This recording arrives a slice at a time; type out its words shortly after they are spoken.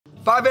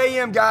5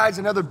 a.m. guys,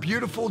 another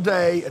beautiful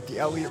day at the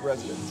Elliott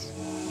residence.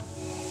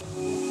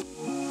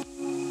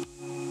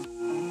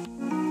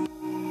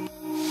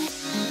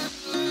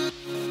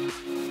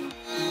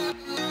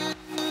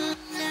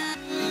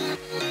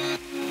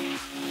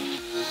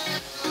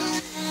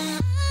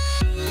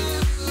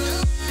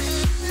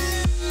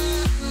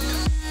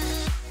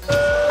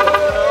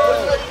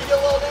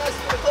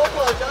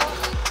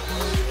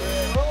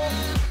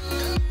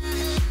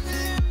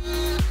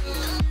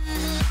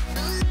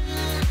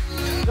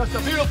 Just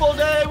a beautiful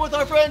day with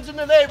our friends in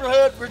the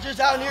neighborhood. We're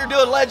just out here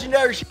doing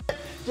legendary shit,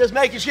 just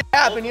making shit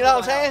happen, you know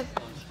what I'm saying?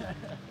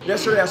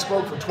 Yesterday I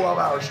spoke for 12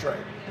 hours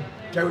straight.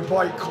 Okay, we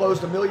probably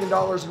closed $1 million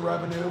in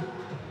revenue,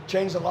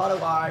 changed a lot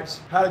of lives,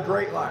 had a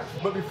great life.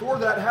 But before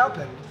that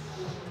happened,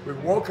 we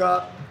woke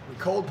up, we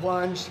cold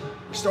plunged,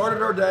 we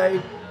started our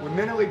day, we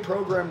mentally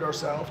programmed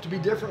ourselves to be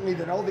differently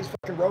than all these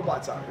fucking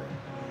robots out here.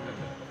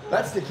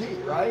 That's the key,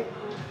 right?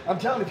 I'm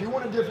telling you, if you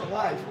want a different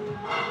life,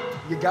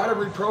 you gotta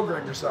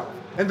reprogram yourself.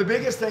 And the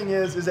biggest thing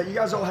is that you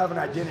guys all have an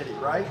identity,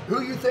 right?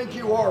 Who you think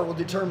you are will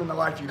determine the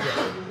life you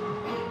live.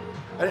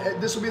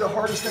 And this will be the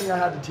hardest thing I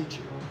had to teach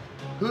you.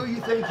 Who you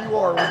think you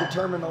are will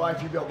determine the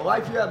life you build. The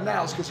life you have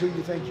now is because who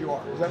you think you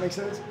are. Does that make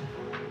sense?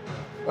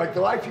 Like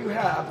the life you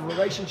have, the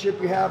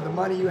relationship you have, the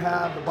money you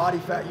have, the body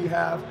fat you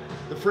have,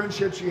 the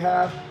friendships you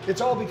have,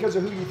 it's all because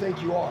of who you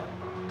think you are.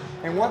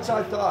 And once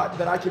I thought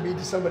that I could be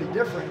somebody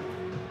different,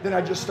 then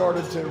I just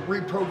started to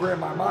reprogram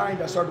my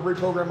mind. I started to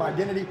reprogram my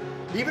identity.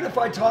 Even if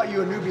I taught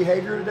you a new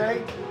behavior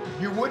today,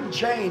 you wouldn't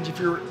change if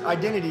your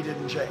identity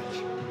didn't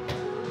change.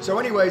 So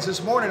anyways,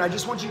 this morning, I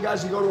just want you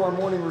guys to go to our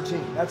morning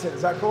routine. That's it,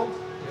 is that cool?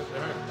 Yes,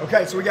 sir.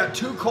 Okay, so we got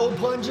 2 cold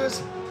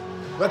plunges.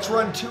 Let's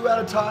run 2 at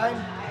a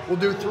time. We'll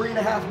do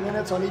 3.5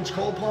 minutes on each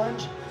cold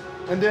plunge.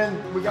 And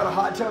then we got a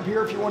hot tub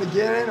here if you want to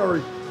get in,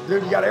 or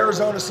dude, you got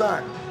Arizona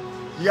sun.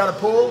 You got a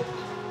pool.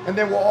 And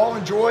then we'll all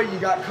enjoy. You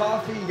got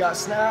coffee, you got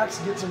snacks,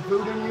 get some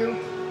food in you.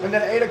 And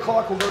then at 8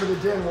 o'clock, we'll go to the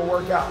den, we'll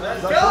work out.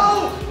 Let's go!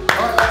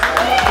 All right,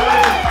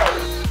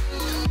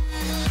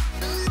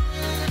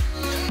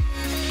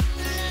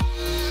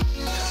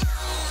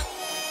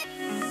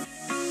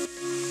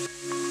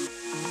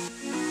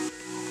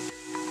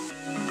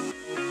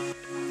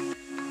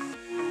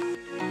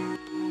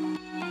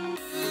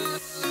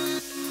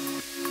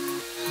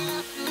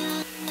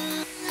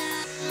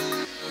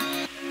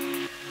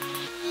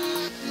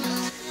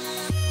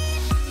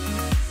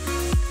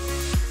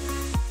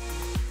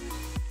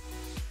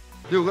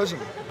 dude, listen,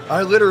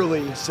 I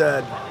literally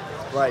said,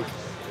 like,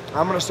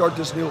 I'm gonna start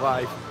this new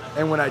life.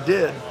 And when I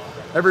did,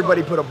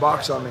 everybody put a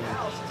box on me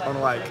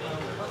on like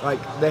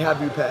they have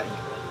you pegged,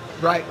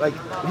 right? Like,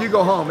 if you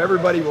go home,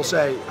 everybody will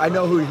say, I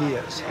know who he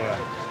is.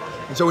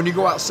 Yeah. And so when you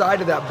go outside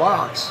of that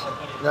box,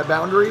 that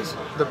boundaries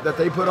that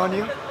they put on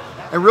you,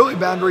 and really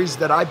boundaries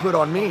that I put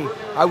on me,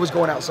 I was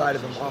going outside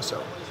of them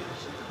also.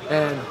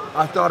 And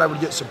I thought I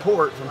would get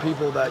support from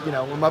people that, you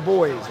know, were my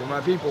boys, and my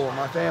people, and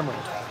my family.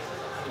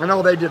 And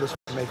all they did was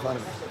make fun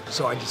of me.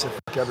 So I just said,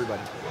 fuck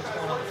everybody.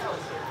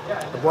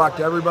 I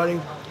blocked everybody.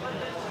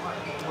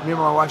 Me and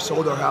my wife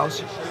sold our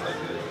house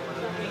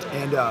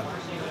and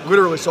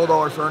literally sold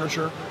all our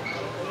furniture.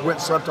 Went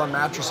and slept on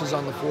mattresses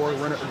on the floor,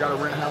 got a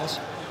rent house.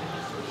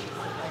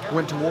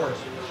 Went to war.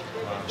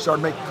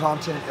 Started making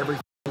content every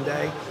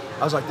day.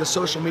 I was like, this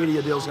social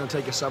media deal is going to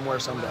take us somewhere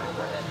someday.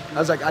 I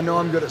was like, I know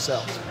I'm good at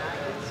sales.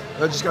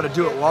 I just got to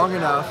do it long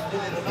enough.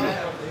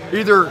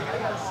 Either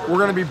we're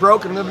gonna be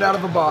broke and living out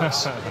of a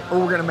box, or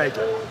we're gonna make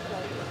it.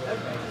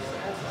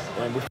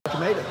 And we fucking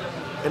made it.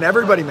 And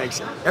everybody makes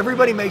it.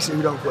 Everybody makes it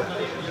who don't quit.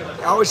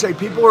 I always say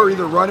people are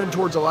either running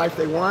towards a life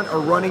they want or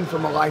running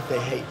from a life they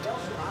hate.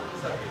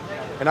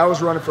 And I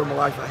was running from a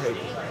life I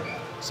hated.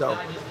 So,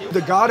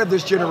 the God of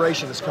this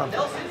generation is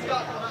comfortable.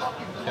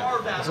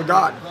 It's a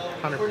God.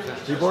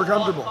 100%. People are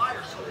comfortable.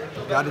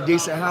 Got a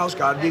decent house,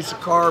 got a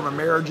decent car, my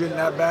marriage isn't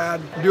that bad.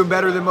 I'm doing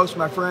better than most of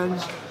my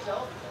friends.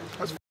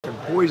 That's fucking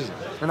poison.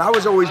 And I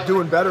was always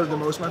doing better than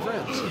most of my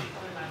friends.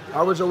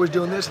 I was always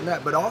doing this and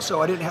that, but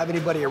also I didn't have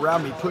anybody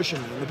around me pushing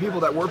me. And the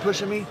people that were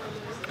pushing me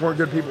weren't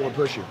good people to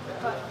push you.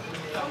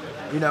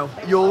 You know,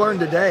 you'll learn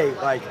today,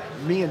 like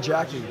me and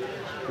Jackie,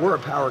 we're a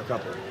power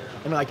couple.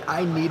 And like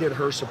I needed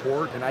her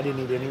support and I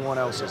didn't need anyone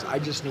else's. I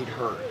just need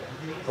her.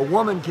 A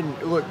woman can,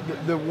 look,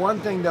 the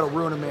one thing that'll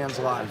ruin a man's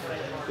life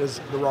is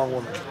the wrong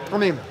woman. I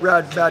mean,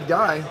 bad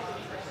guy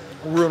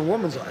will ruin a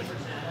woman's life.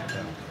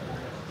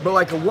 But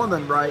like a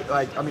woman, right,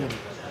 like, I mean,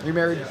 you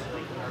married?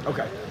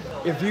 Okay.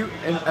 If you,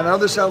 and I know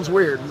this sounds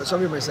weird, but some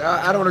people may say,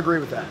 I don't agree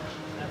with that.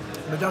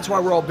 But that's why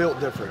we're all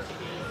built different.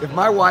 If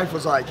my wife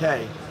was like,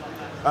 hey,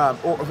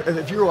 or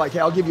if you were like, hey,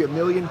 I'll give you $1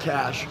 million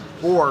cash,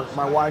 or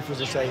my wife was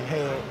to say,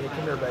 hey,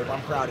 come here, babe,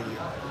 I'm proud of you.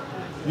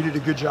 You did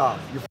a good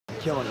job. You're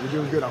killing it. You're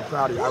doing good. I'm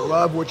proud of you. I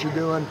love what you're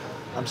doing.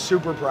 I'm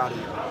super proud of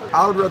you.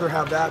 I would rather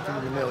have that than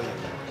 $1 million.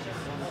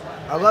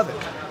 I love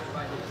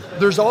it.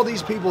 There's all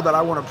these people that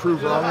I want to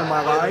prove wrong in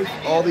my life,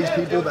 all these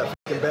people that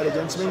fucking bet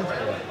against me,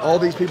 all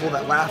these people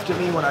that laughed at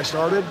me when I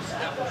started,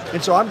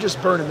 and so I'm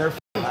just burning their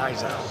fucking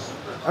eyes out.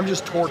 I'm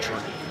just torturing.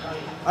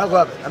 I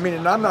love it. I mean,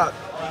 and I'm not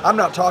I'm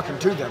not talking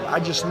to them. I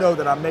just know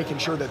that I'm making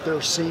sure that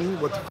they're seeing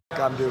what the fuck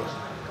I'm doing.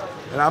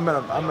 And I'm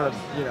gonna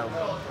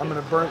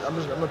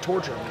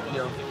torture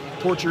them,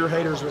 torture your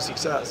haters with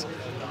success.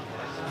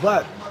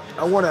 But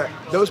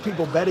those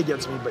people bet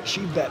against me, but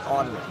she bet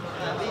on me.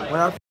 When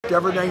I fucked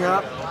everything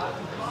up,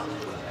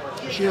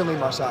 she didn't leave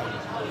my side.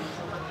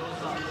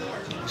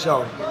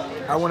 So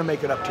I want to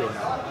make it up to her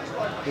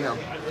now.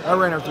 I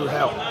ran her through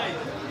hell.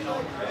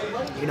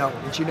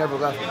 And she never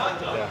left me.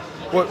 Yeah.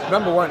 Well,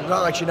 number one,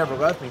 not like she never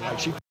left me.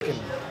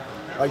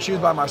 Like she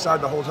was by my side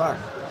the whole time.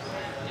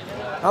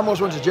 I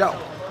almost went to jail.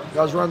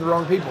 I was running the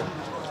wrong people.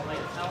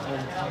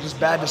 And just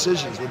bad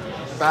decisions with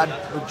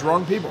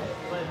wrong people.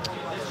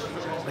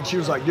 And she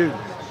was like, dude,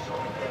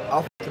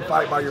 I'll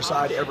fight by your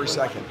side every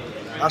second.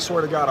 I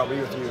swear to God, I'll be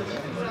with you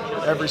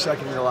every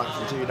second of your life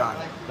until you die.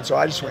 And so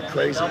I just went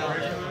crazy.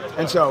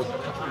 And so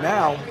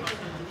now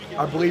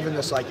I believe in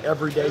this like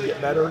every day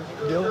get better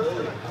deal.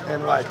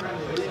 And like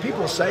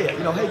people say it,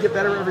 hey, get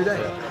better every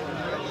day.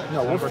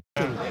 No, we're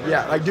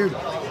like, dude,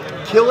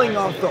 killing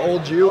off the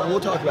old you, and we'll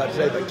talk about it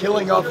today, but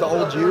killing off the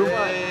old you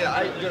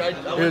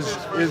is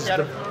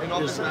the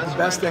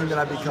best thing that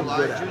I've become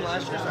good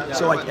at.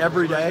 So like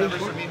every day,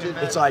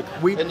 it's like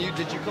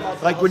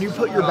like when you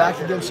put your back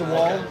against the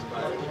wall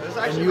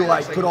and you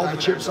like put all the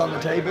chips on the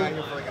table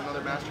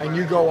and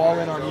you go all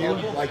in on you,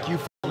 like you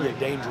get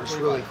dangerous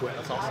really quick.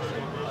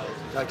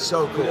 Like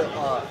so cool.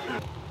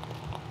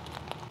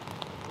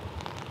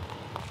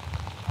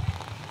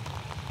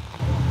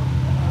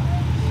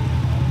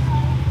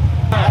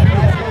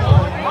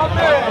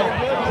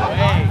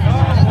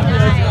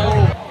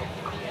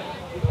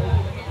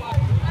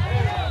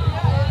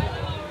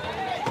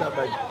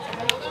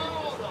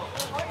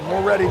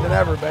 More ready than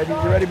ever, baby.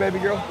 You ready, baby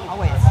girl?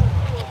 Always.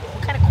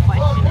 What kind of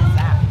question is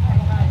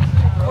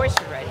that? Of course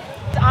you're ready.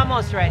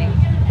 Almost ready.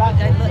 About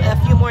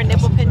a few more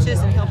nipple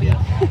pinches and he'll be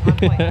on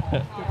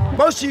point.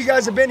 Most of you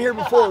guys have been here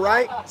before,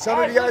 right? Some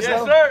of you guys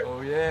know? Yes, sir.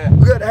 Oh, yeah.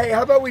 Good. Hey,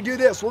 how about we do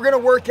this? We're going to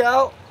work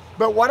out,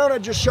 but why don't I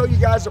just show you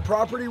guys the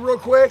property real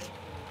quick,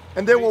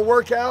 and then we'll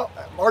work out.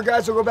 Our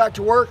guys will go back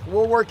to work,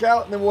 we'll work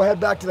out, and then we'll head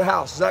back to the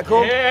house. Is that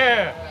cool?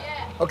 Yeah.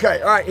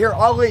 Okay, all right, here,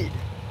 I'll lead.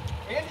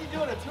 Andy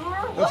doing a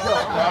tour? Let's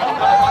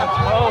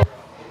go.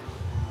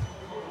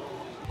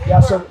 Yeah,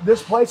 so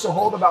this place will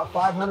hold about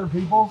 500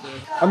 people.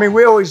 I mean,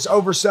 we always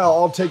oversell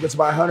all tickets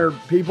by 100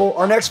 people.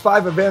 Our next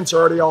 5 events are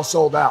already all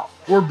sold out.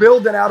 We're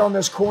building out on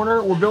this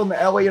corner. We're building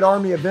the Elliott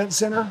Army Event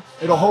Center.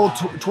 It'll hold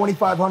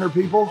 2,500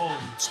 people.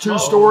 It's 2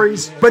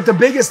 stories. But the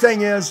biggest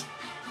thing is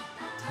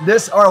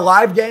our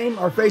live game,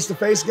 our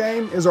face-to-face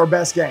game is our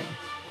best game.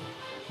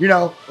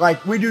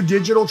 Like we do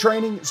digital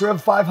training. So we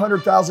have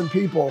 500,000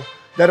 people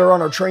that are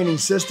on our training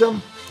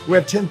system. We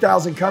have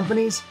 10,000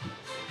 companies.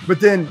 But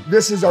then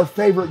this is our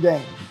favorite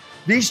game.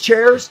 These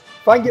chairs,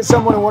 if I can get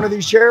someone in one of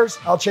these chairs,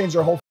 I'll change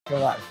their whole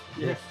life.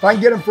 Yeah. If I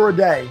can get them for a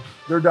day,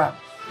 they're done.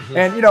 Mm-hmm.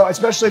 And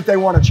especially if they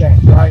want to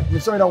change, right?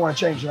 If somebody don't want to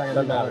change, you're not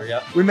going to do that.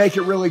 Yeah. We make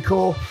it really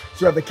cool.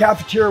 So we have the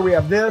cafeteria, we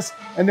have this,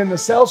 and then the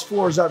sales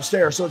floor is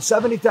upstairs. So it's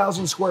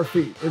 70,000 square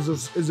feet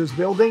is this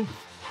building,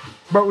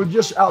 but we've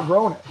just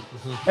outgrown it.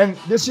 Mm-hmm. And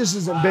this just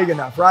isn't big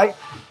enough, right?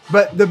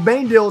 But the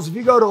main deal is if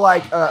you go to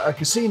like a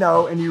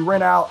casino and you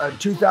rent out a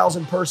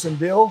 2,000 person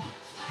deal,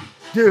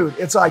 dude,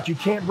 it's like you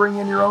can't bring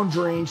in your own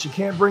drinks, you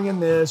can't bring in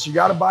this, you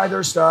got to buy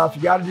their stuff,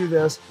 you got to do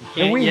this.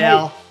 You can't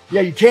yell.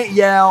 Yeah, you can't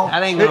yell.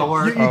 That ain't gonna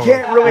work. You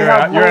can't really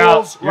have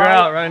rules. You're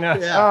out right now.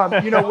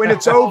 Yeah. When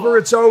it's over,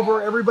 it's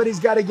over. Everybody's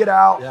got to get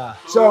out. Yeah.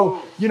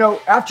 So,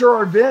 after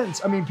our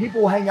events, I mean,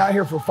 people will hang out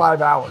here for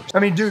 5 hours. I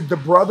mean, dude, the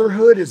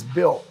brotherhood is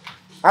built.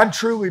 I'm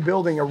truly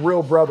building a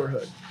real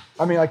brotherhood.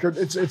 I mean, like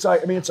it's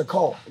a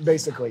cult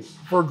basically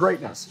for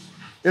greatness.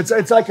 It's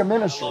like a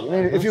ministry. I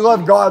mean, if you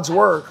love God's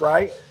work,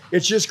 right?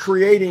 It's just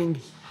creating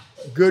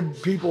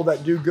good people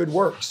that do good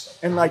works.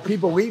 And like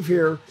people leave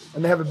here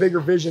and they have a bigger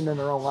vision in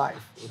their own life.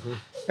 Mm-hmm.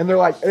 And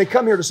they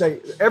come here to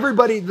say,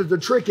 everybody, the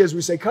trick is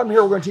we say, come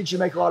here, we're going to teach you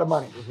to make a lot of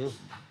money. Mm-hmm.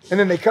 And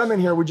then they come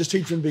in here, we just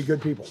teach them to be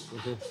good people.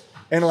 Mm-hmm.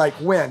 And like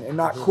win and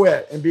not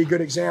quit and be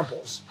good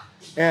examples.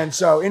 And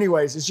so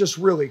anyways, it's just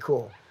really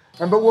cool.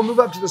 But we'll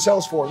move up to the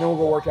sales floor and then we'll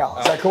go work out.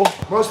 Is that cool?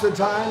 Most of the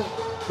time,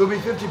 there'll be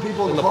 50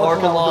 people in the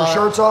parking lot with their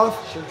shirts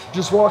off,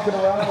 just walking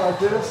around like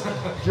this,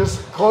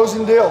 just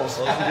closing deals.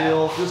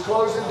 Just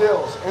closing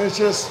deals. And it's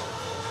just,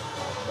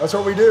 that's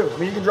what we do. I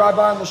mean, you can drive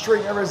by on the street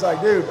and everybody's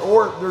like, dude,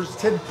 or there's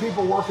 10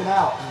 people working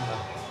out.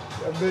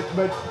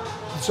 But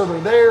so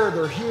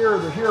they're here,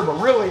 but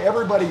really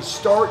everybody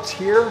starts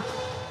here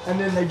and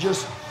then they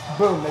just,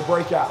 boom, they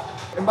break out.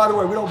 And by the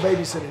way, we don't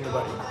babysit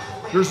anybody.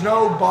 There's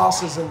no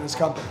bosses in this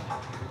company.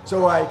 So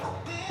like,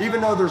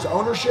 even though there's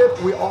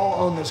ownership, we all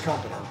own this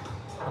company.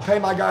 I pay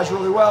my guys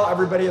really well.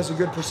 Everybody has a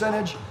good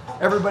percentage.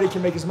 Everybody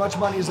can make as much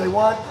money as they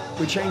want.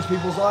 We change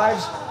people's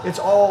lives. It's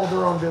all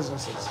their own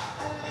businesses.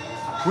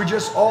 We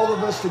just, all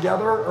of us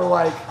together are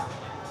like,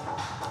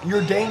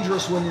 you're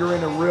dangerous when you're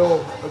in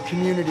a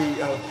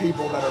community of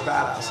people that are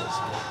badasses.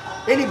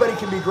 Anybody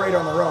can be great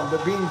on their own,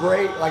 but being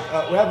great, like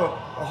we have a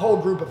whole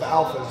group of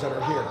alphas that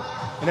are here.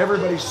 and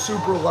everybody's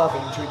super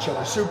loving to each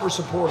other, super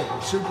supportive,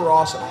 super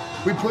awesome.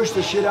 We push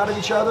the shit out of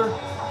each other,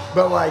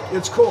 but like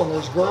it's cool. And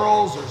there's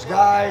girls, there's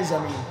guys. I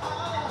mean,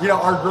 you know,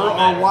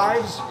 our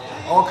wives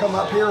all come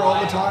up here all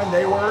the time.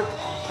 They work.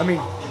 I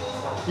mean,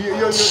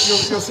 you'll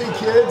see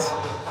kids.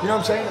 You know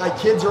what I'm saying? Like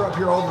kids are up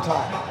here all the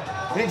time.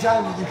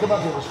 Anytime you come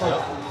up here, there's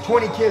like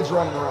 20 kids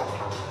running around,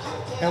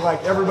 and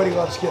like everybody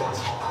loves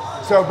kids.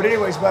 So, but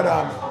anyways,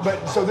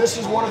 so this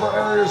is one of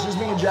our areas. This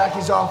is me and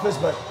Jackie's office,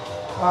 but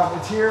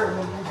it's here, and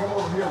then you come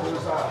over here.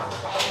 There's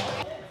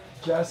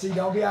Jesse.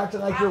 Don't be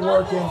acting like you're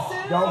working.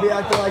 Don't be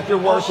acting like you're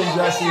working,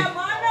 Jesse.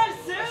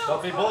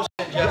 Don't be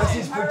bullshit,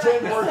 Jesse's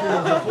pretend working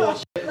is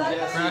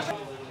bullshit.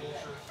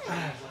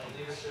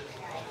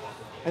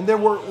 And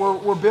then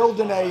we're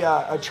building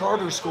a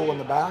charter school in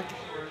the back,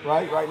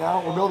 right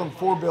now. We're building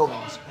 4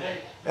 buildings.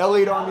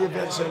 Elliott Army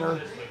Event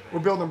Center. We're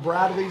building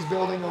Bradley's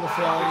building on the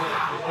front,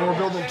 and we're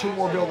building 2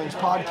 more buildings,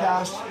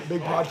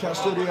 big podcast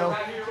studio,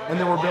 and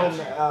then we're building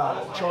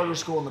a charter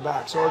school in the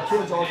back. So our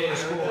kids all go to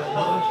school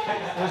right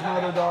here. There's my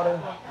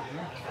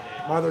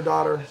other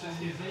daughter,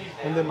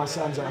 and then my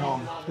son's at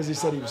home because he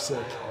said he was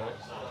sick.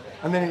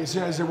 And then as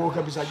soon as they woke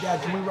up, he's like,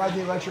 Dad, can we ride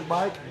the electric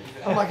bike?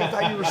 I'm like, I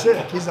thought you were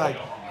sick. He's like,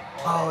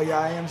 oh yeah,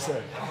 I am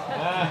sick.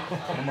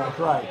 I'm like,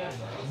 right.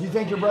 Do you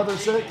think your brother's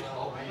sick?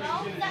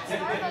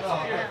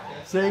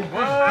 See?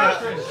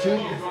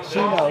 She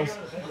knows.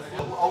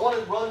 I want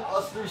to run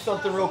us through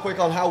something real quick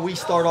on how we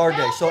start our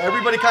day. So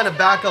everybody kind of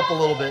back up a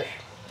little bit.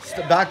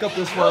 Back up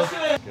this way.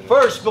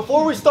 First,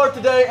 before we start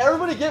today,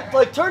 everybody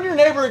turn to your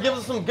neighbor and give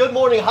us some good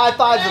morning high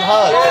fives and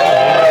hugs.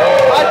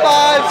 High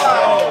fives,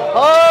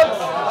 hugs.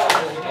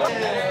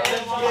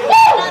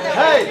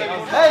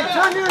 Hey,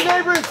 turn to your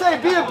neighbor and say,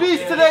 be a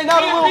beast today,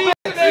 not a little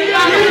bit.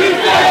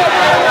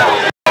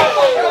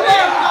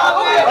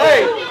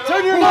 Hey,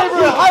 turn to your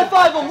neighbor and high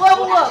five them,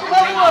 level up,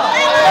 level up.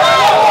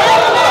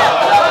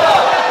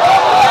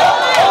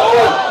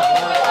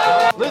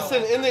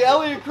 Listen, in the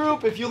Elliott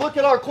Group, if you look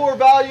at our core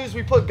values,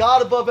 we put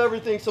God above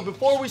everything. So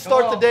before we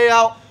start the day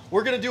out,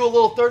 we're going to do a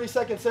little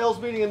 30-second sales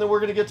meeting, and then we're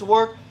going to get to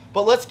work.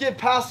 But let's give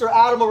Pastor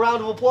Adam a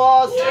round of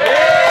applause.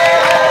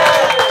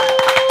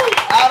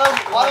 Adam,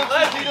 why don't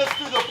you lead us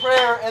through the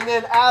prayer, and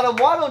then Adam,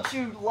 why don't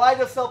you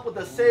light us up with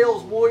the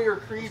sales warrior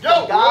creed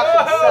from God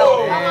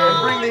himself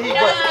and bring the heat.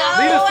 But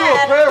lead us through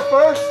a prayer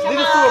first,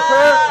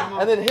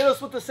 and then hit us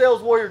with the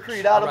sales warrior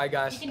creed. Adam. All right,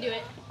 guys. You can do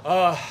it.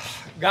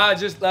 God,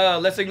 just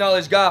let's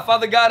acknowledge God.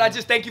 Father God, I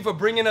just thank you for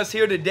bringing us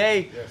here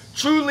today. Yes.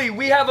 Truly,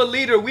 we have a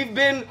leader. We've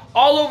been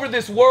all over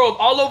this world,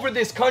 all over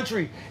this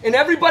country, and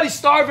everybody's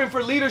starving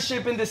for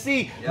leadership and to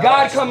see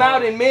God come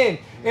out in men.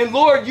 And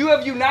Lord, you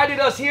have united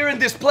us here in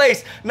this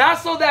place, not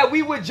so that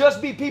we would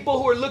just be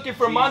people who are looking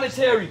for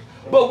monetary,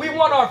 but we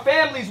want our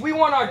families, we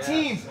want our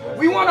teams,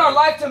 we want our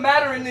life to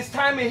matter in this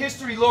time in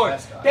history, Lord.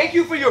 Thank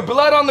you for your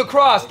blood on the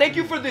cross. Thank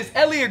you for this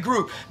Elliott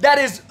Group that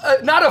is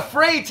not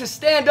afraid to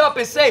stand up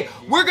and say,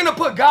 we're going to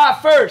put God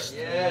first.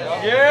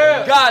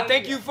 God,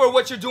 thank you for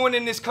what you're doing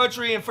in this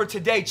country and for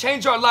today.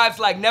 Change our lives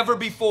like never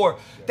before.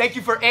 Thank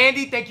you for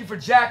Andy. Thank you for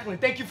Jacqueline.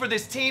 Thank you for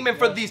this team and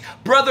for this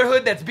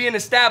brotherhood that's being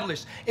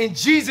established. In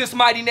Jesus'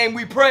 mighty name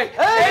we pray.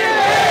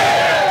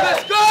 Amen.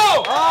 Let's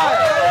go.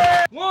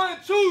 1,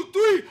 2,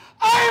 3.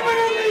 I am an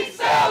elite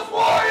sales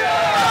warrior.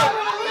 I'm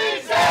an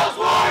elite sales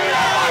warrior.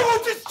 I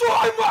will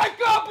destroy my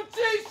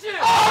competition.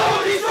 I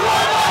will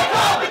destroy my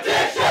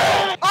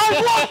competition. I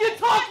walk and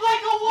talk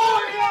like a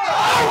warrior.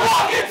 I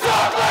walk and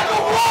talk like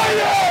a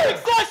warrior.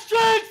 Success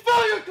trains,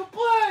 failure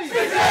complaints.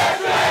 Success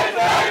trains,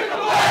 failure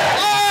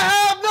complaints. I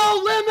have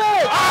no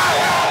limit.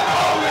 I have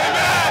no limit.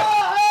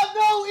 I have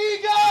no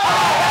ego.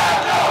 I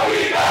have no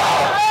ego.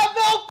 I have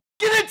no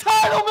fucking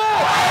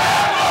entitlement. I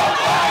have no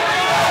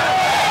entitlement.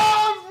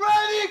 I'm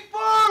ready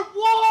for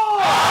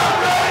war. I'm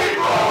ready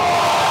for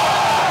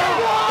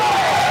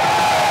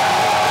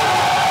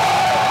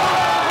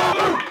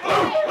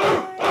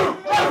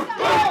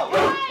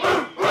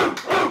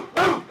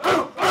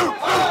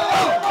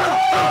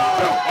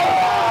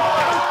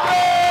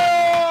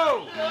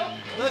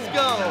Let's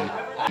go.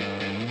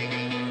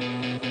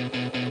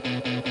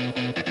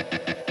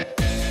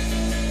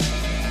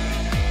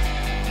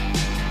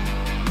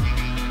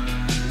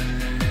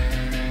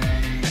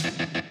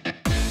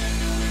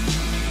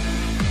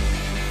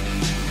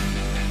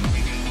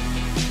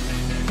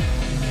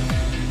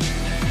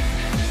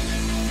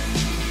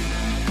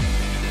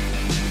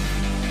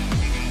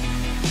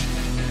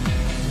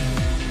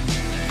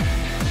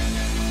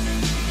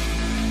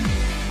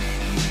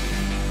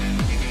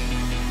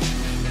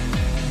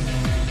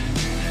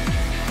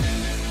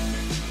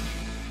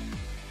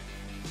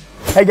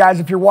 Hey guys,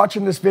 if you're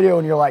watching this video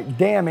and you're like,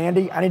 damn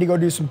Andy, I need to go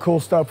do some cool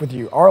stuff with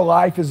you. Our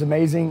life is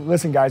amazing.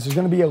 Listen guys, there's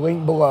gonna be a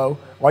link below.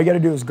 All you gotta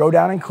do is go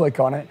down and click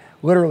on it,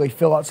 literally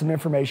fill out some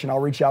information. I'll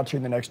reach out to you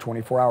in the next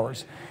 24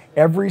 hours.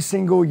 Every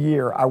single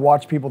year, I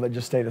watch people that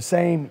just stay the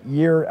same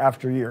year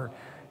after year.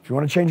 If you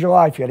wanna change your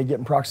life, you gotta get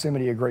in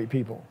proximity of great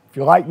people. If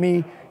you like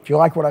me, if you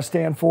like what I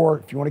stand for,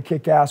 if you wanna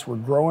kick ass, we're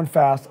growing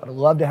fast. I'd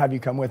love to have you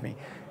come with me.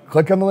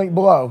 Click on the link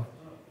below.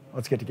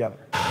 Let's get together.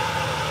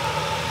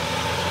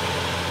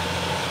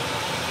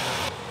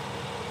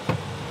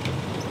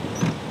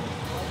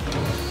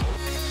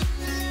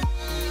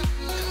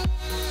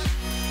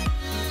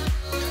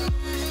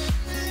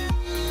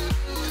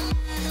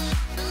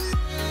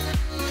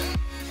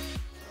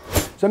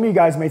 Some of you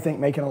guys may think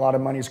making a lot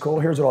of money is cool.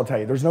 Here's what I'll tell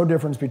you. There's no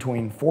difference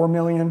between 4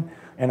 million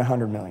and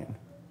 100 million.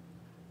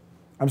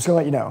 I'm just gonna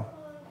let you know.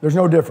 There's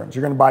no difference.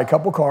 You're gonna buy a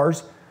couple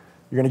cars,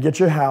 you're gonna get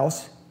you a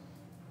house,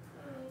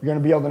 you're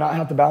gonna be able to not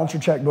have to balance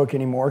your checkbook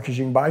anymore because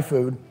you can buy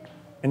food,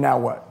 and now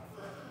what?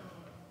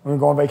 We're gonna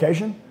go on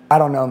vacation? I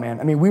don't know, man.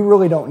 I mean, we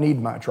really don't need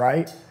much,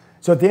 right?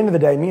 So at the end of the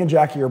day, me and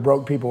Jackie are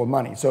broke people with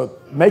money. So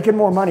making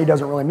more money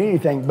doesn't really mean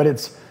anything, but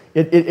it's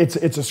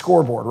a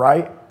scoreboard,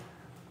 right?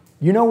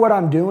 You know what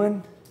I'm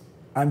doing?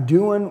 I'm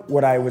doing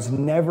what I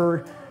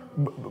never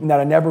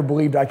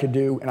believed I could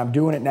do, and I'm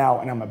doing it now,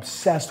 and I'm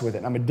obsessed with it,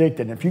 and I'm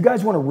addicted. And if you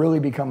guys want to really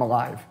become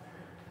alive,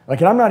 like,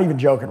 and I'm not even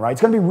joking, right?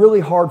 It's gonna be really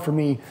hard for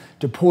me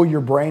to pull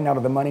your brain out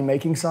of the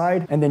money-making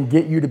side and then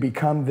get you to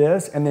become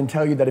this, and then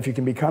tell you that if you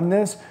can become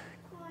this,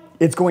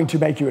 it's going to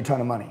make you a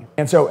ton of money.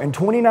 And so in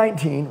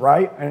 2019,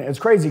 right, and it's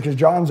crazy because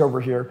John's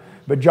over here,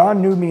 but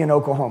John knew me in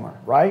Oklahoma,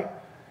 right?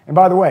 And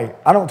by the way,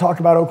 I don't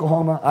talk about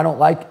Oklahoma. I don't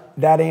like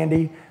that,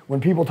 Andy. When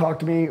people talk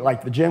to me,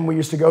 like the gym we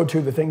used to go to,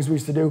 the things we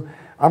used to do,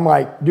 I'm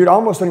like, dude, I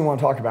almost don't even want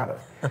to talk about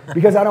it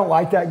because I don't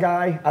like that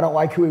guy. I don't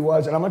like who he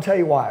was. And I'm going to tell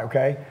you why,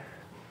 okay?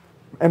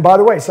 And by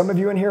the way, some of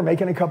you in here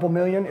making a couple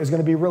million is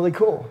going to be really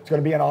cool. It's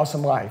going to be an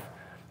awesome life.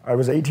 I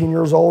was 18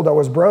 years old. I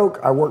was broke.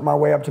 I worked my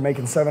way up to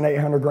making $700,000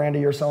 to $800,000 a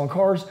year selling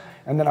cars.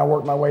 And then I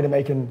worked my way to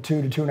making $2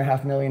 to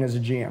 $2.5 million as a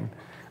GM.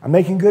 I'm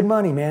making good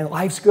money, man.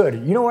 Life's good.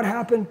 You know what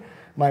happened?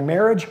 My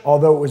marriage,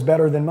 although it was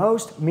better than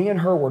most, me and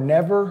her were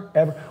never,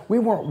 ever, we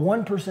weren't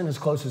 1% as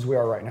close as we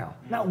are right now.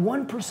 Not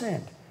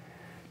 1%.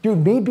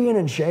 Dude, me being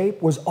in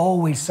shape was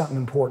always something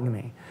important to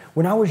me.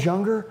 When I was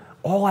younger,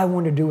 all I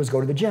wanted to do was go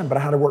to the gym, but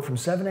I had to work from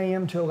 7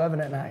 a.m. to 11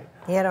 at night.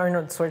 He had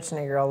Arnold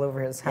Schwarzenegger all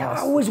over his house.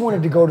 Yeah, I always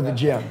wanted to go to the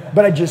gym,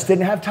 but I just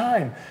didn't have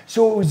time.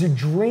 So it was a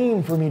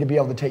dream for me to be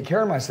able to take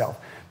care of myself.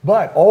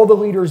 But all the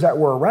leaders that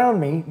were around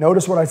me,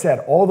 notice what I said,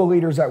 all the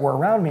leaders that were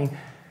around me,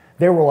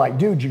 they were like,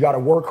 dude, you got to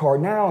work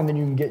hard now and then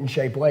you can get in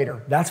shape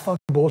later. That's fucking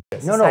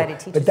bullshit. No,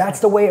 but that's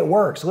the way it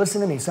works.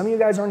 Listen to me. Some of you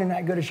guys aren't in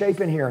that good of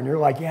shape in here and you're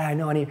like, yeah, I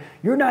know,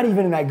 you're not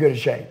even in that good of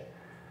shape.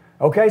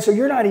 Okay, so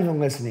you're not even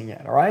listening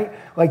yet, all right?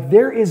 Like,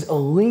 there is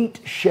elite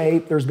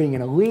shape. There's being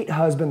an elite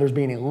husband. There's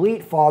being an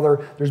elite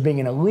father. There's being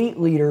an elite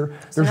leader.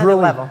 There's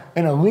really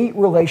an elite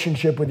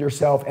relationship with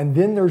yourself. And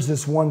then there's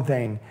this one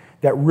thing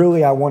that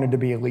really I wanted to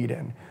be elite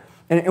in.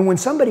 And when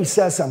somebody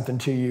says something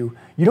to you,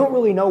 you don't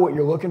really know what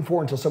you're looking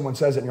for until someone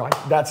says it and you're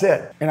like, that's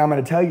it. And I'm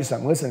going to tell you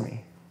something. Listen to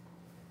me.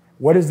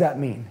 What does that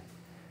mean?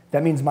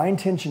 That means my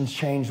intentions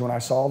changed when I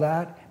saw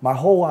that. My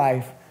whole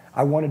life,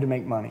 I wanted to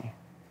make money.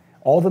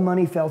 All the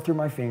money fell through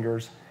my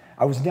fingers.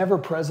 I was never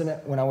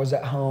present when I was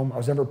at home. I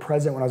was never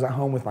present when I was at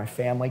home with my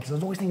family because I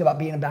was always thinking about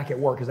being back at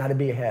work because I had to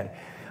be ahead.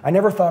 I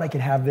never thought I could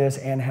have this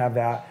and have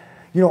that.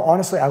 You know,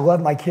 honestly, I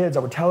love my kids.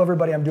 I would tell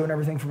everybody I'm doing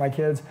everything for my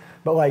kids,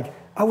 but like,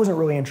 I wasn't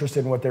really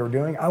interested in what they were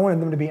doing. I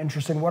wanted them to be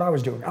interested in what I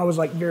was doing. I was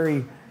like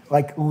very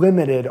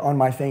limited on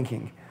my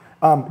thinking.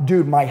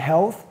 Dude, my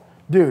health,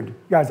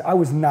 guys, I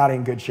was not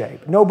in good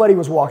shape. Nobody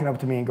was walking up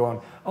to me and going,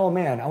 oh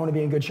man, I want to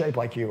be in good shape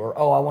like you, or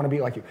oh, I want to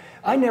be like you.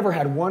 I never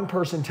had one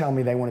person tell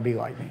me they want to be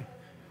like me.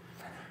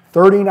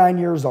 39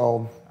 years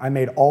old, I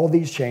made all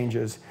these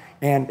changes.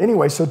 And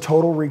anyway, so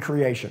total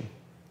recreation.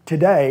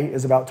 Today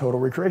is about total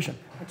recreation.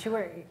 But you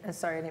were,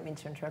 sorry, I didn't mean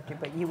to interrupt you,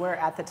 but you were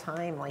at the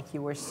time, like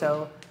you were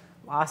so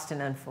lost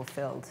and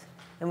unfulfilled.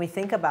 And we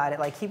think about it,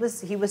 like he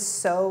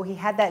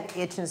had that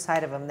itch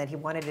inside of him that he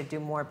wanted to do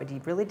more, but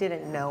he really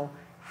didn't know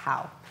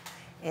how.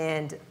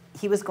 And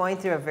he was going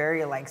through a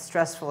very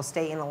stressful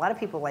state, and a lot of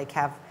people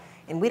have,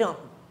 and we don't,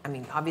 I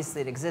mean,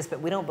 obviously it exists, but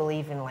we don't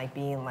believe in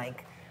being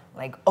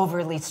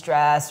overly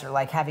stressed or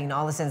having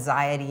all this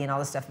anxiety and all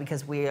this stuff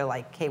because we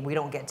are hey, we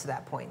don't get to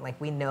that point.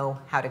 We know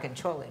how to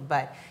control it.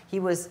 But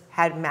he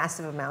had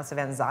massive amounts of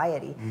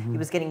anxiety. Mm-hmm. He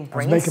was getting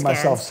brain scans. I was making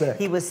myself sick.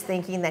 He was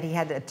thinking that he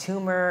had a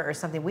tumor or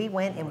something. We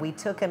went and we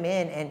took him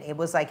in, and it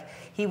was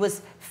he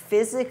was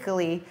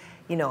physically,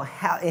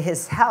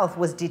 his health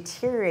was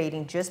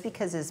deteriorating just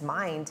because his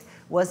mind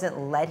wasn't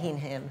letting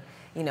him,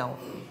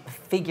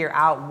 figure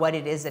out what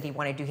it is that he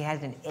wanted to do. He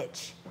had an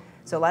itch.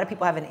 So a lot of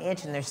people have an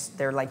itch and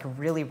they're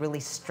really, really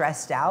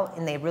stressed out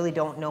and they really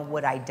don't know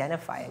what to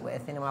identify it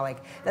with. And we're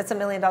that's $1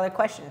 million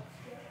question.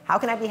 How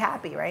can I be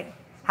happy, right?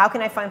 How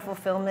can I find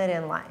fulfillment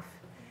in life?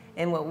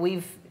 And what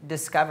we've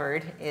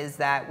discovered is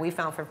that we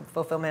found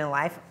fulfillment in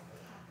life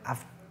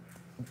of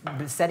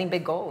setting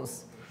big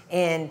goals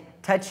and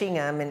touching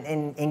them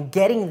and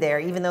getting there,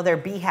 even though they're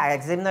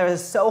BHAGs, even though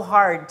it's so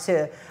hard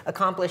to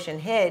accomplish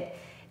and hit,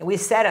 and we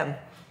set them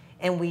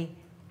and we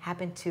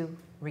happen to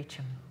reach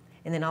them.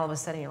 And then all of a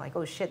sudden you're like,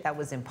 oh shit, that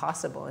was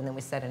impossible. And then we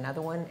set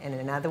another one and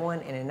another one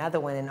and another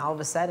one. And all of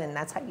a sudden,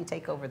 that's how you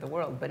take over the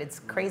world. But it's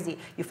crazy.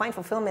 You find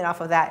fulfillment off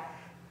of that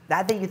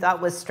you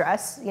thought was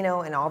stress,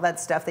 and all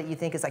that stuff that you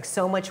think is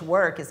so much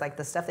work is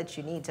the stuff that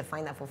you need to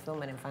find that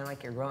fulfillment and find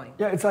you're growing.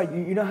 Yeah, it's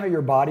you know how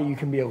your body, you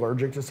can be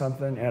allergic to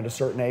something and at a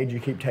certain age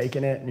you keep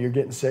taking it and you're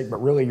getting sick, but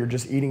really you're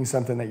just eating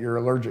something that you're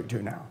allergic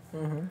to now.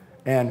 Mm-hmm.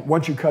 And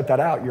once you cut that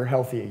out, you're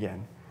healthy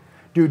again.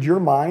 Dude, your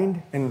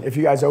mind, and if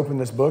you guys open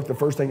this book, the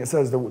first thing it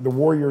says, the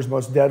warrior's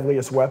most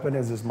deadliest weapon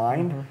is his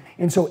mind. Mm-hmm.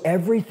 And so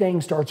everything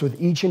starts with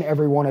each and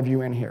every one of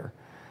you in here.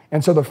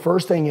 And so the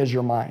first thing is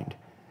your mind.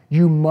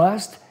 You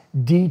must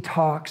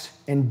detox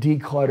and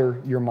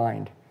declutter your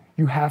mind.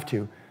 You have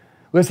to.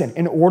 Listen,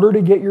 in order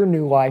to get your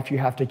new life, you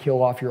have to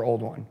kill off your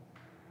old one.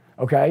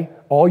 Okay?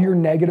 All your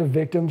negative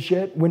victim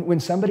shit, when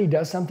somebody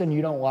does something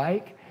you don't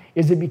like,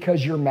 is it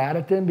because you're mad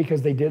at them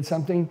because they did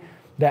something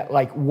that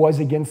like was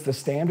against the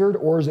standard,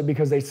 or is it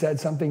because they said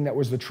something that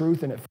was the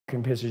truth and it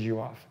fucking pisses you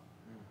off?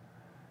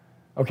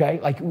 Okay?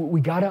 Like, we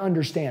got to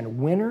understand,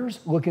 winners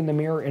look in the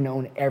mirror and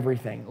own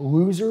everything.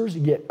 Losers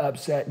get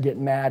upset, get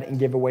mad, and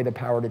give away the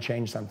power to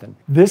change something.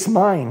 This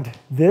mind,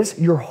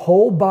 your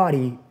whole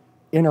body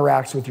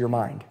interacts with your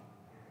mind.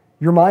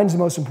 Your mind's the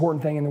most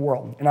important thing in the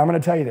world. And I'm going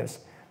to tell you this.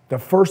 The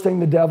first thing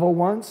the devil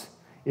wants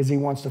is he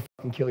wants to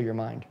fucking kill your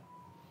mind.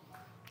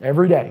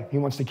 Every day, he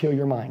wants to kill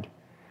your mind.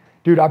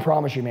 Dude, I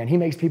promise you, man, he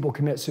makes people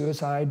commit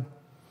suicide.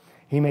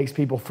 He makes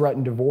people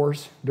threaten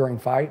divorce during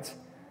fights.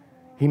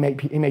 He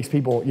makes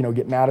people,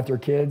 get mad at their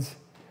kids.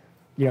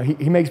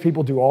 He makes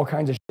people do all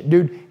kinds of shit.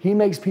 Dude, he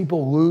makes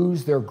people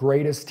lose their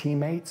greatest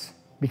teammates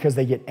because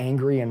they get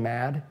angry and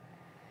mad.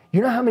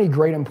 You know how many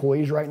great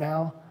employees right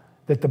now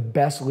that the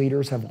best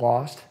leaders have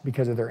lost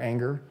because of their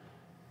anger?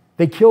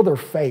 They kill their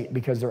fate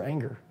because of their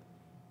anger.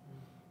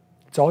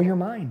 It's all your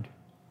mind.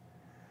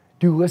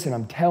 Dude, listen,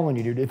 I'm telling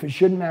you, dude, if it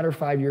shouldn't matter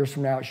 5 years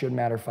from now, it shouldn't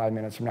matter 5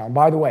 minutes from now. And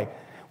by the way,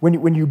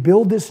 when you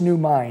build this new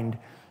mind,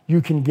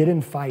 you can get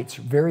in fights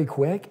very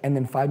quick, and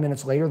then 5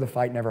 minutes later, the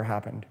fight never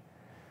happened.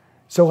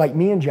 So like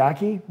me and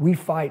Jackie, we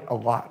fight a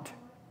lot.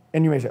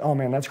 And you may say, oh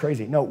man, that's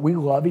crazy. No, we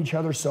love each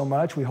other so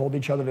much, we hold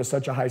each other to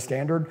such a high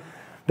standard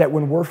that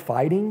when we're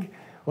fighting,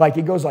 like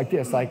it goes like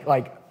this,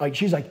 like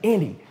she's like,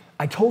 Andy,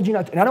 I told you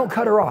not to, and I don't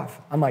cut her off.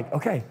 I'm like,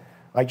 okay,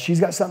 like she's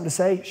got something to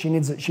say,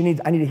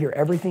 I need to hear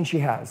everything she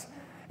has.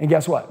 And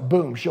guess what?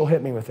 Boom, she'll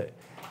hit me with it.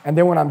 And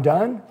then when I'm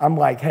done, I'm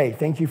like, hey,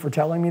 thank you for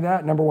telling me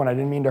that. Number one, I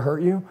didn't mean to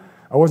hurt you.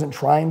 I wasn't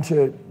trying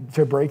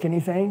to break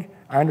anything.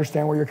 I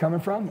understand where you're coming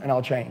from, and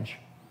I'll change.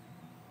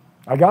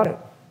 I got it.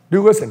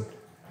 Dude, listen,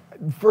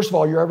 first of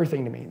all, you're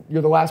everything to me.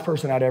 You're the last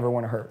person I'd ever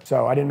want to hurt,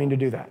 so I didn't mean to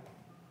do that.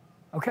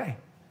 Okay,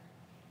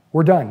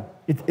 we're done.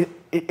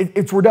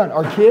 We're done.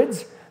 Our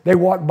kids, they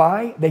walk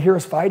by, they hear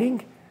us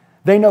fighting.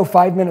 They know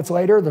 5 minutes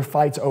later, the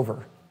fight's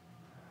over.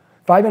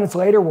 5 minutes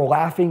later, we're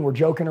laughing, we're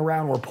joking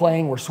around, we're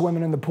playing, we're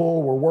swimming in the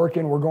pool, we're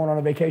working, we're going on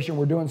a vacation,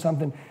 we're doing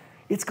something.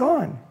 It's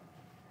gone.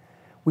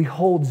 We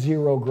hold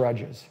zero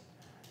grudges.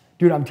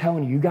 Dude, I'm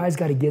telling you, you guys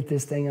got to get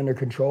this thing under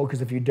control,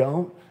 because if you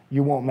don't,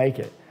 you won't make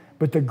it.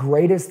 But the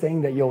greatest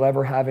thing that you'll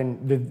ever have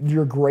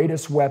your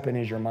greatest weapon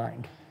is your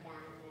mind.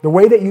 The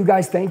way that you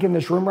guys think in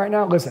this room right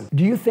now, listen,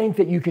 do you think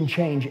that you can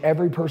change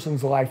every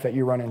person's life that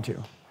you run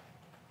into?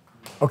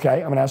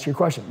 Okay, I'm going to ask you a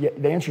question. Yeah,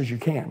 the answer is you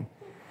can.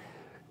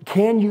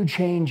 Can you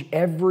change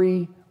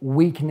every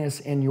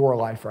weakness in your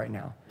life right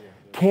now?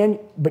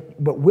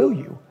 But will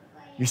you?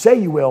 You say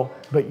you will,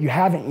 but you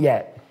haven't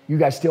yet. You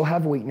guys still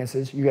have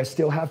weaknesses. You guys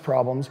still have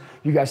problems.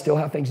 You guys still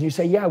have things. And you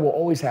say, yeah, we'll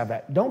always have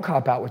that. Don't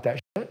cop out with that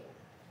shit.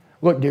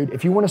 Look, dude,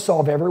 if you want to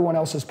solve everyone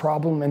else's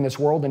problem in this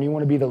world and you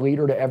want to be the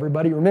leader to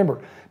everybody,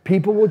 remember,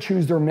 people will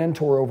choose their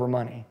mentor over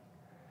money.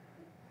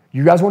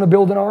 You guys want to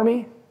build an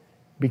army?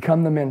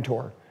 Become the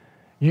mentor.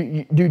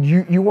 Dude,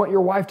 you want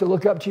your wife to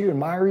look up to you,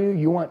 admire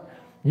you?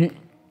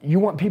 You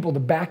want people to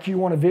back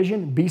you on a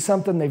vision? Be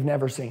something they've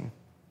never seen,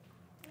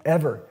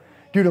 ever.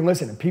 Dude, and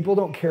listen, people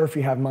don't care if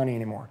you have money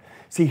anymore.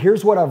 See,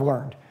 here's what I've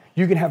learned.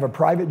 You can have a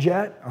private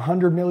jet,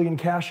 100 million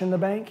cash in the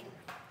bank.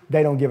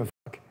 They don't give a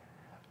fuck.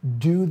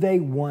 Do they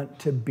want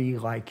to be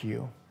like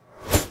you?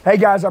 Hey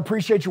guys, I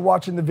appreciate you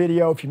watching the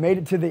video. If you made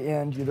it to the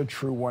end, you're the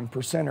true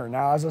 1%er.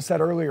 Now, as I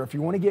said earlier, if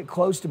you want to get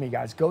close to me,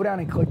 guys, go down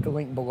and click the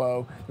link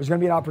below. There's going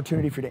to be an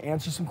opportunity for you to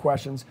answer some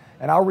questions,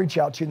 and I'll reach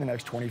out to you in the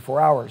next 24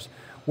 hours.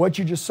 What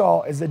you just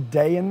saw is a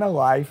day in the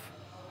life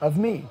of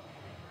me.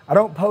 I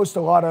don't post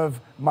a lot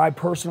of my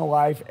personal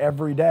life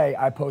every day.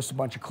 I post a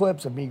bunch of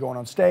clips of me going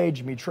on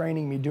stage, me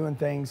training, me doing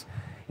things.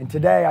 And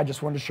today, I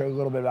just wanted to show you a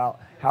little bit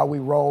about how we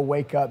roll,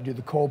 wake up, do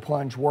the cold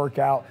plunge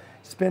workout,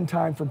 spend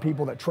time for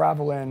people that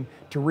travel in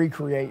to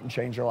recreate and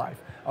change their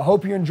life. I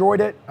hope you enjoyed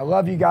it. I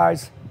love you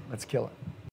guys. Let's kill it.